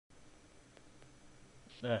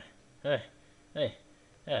Uh, uh, hey,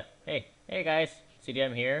 hey guys,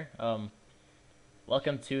 CDM here.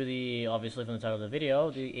 Welcome to the, obviously from the title of the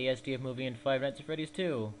video, the ASDF movie and Five Nights at Freddy's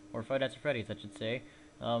 2, or Five Nights at Freddy's, I should say.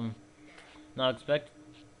 Now expect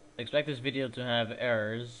this video to have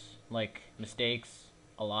errors, like mistakes,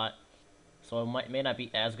 a lot. So it may not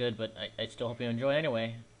be as good, but I still hope you enjoy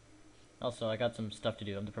anyway. Also, I got some stuff to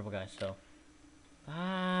do. I'm the purple guy, so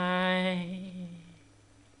bye.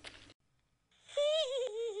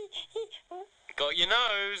 Got your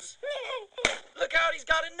nose. Look out, he's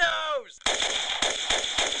got a nose.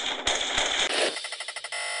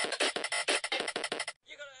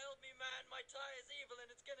 You gotta help me, man. My tie is evil and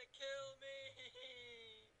it's gonna kill me.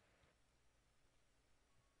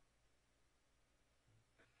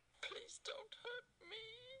 Please don't hurt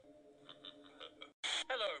me.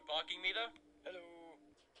 Hello, parking meter. Hello.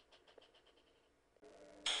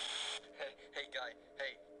 Hey, guy.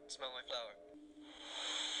 Hey, smell my flower.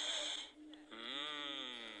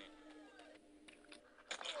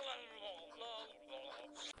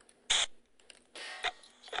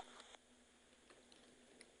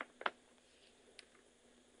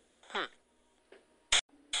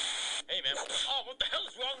 Hey, man. Oh, what the hell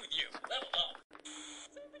is wrong with you? Level up.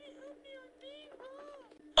 Somebody help me, I'm being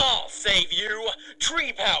robbed. I'll save you.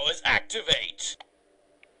 Tree powers activate.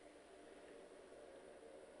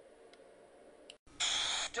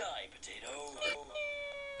 Die, potato.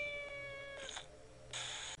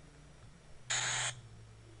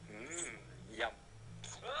 Yum.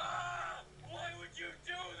 Ah! Why would you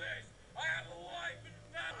do this? I have a wife and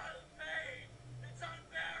family. It's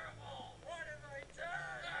unbearable. What have I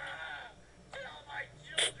done? Ah! Tell my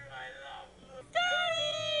children I love them.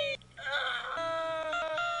 Daddy!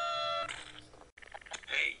 Ah!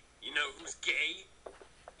 Hey, you know who's gay?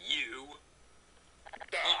 You.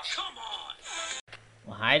 Oh, come on!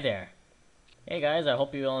 Well, hi there. Hey guys, I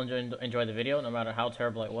hope you all enjoyed the video, no matter how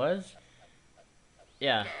terrible it was.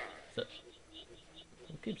 Yeah. So,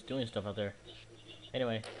 who keeps doing stuff out there?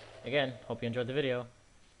 Anyway, again, hope you enjoyed the video.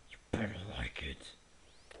 You better like it.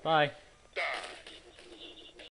 Bye.